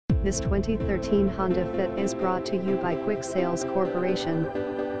This 2013 Honda Fit is brought to you by Quick Sales Corporation.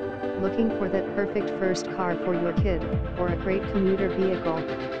 Looking for that perfect first car for your kid, or a great commuter vehicle?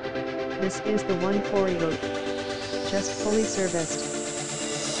 This is the one for you. Just fully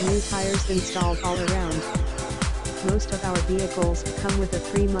serviced. New tires installed all around. Most of our vehicles come with a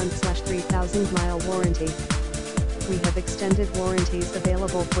 3-month/3,000-mile warranty. We have extended warranties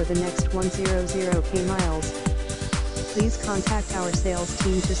available for the next 100k miles. Please contact our sales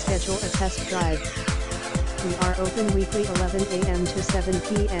team to schedule a test drive. We are open weekly 11 a.m. to 7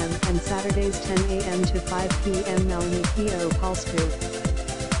 p.m. and Saturdays 10 a.m. to 5 p.m. Malini PO Polsku.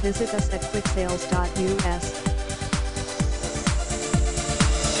 Visit us at quicksales.us.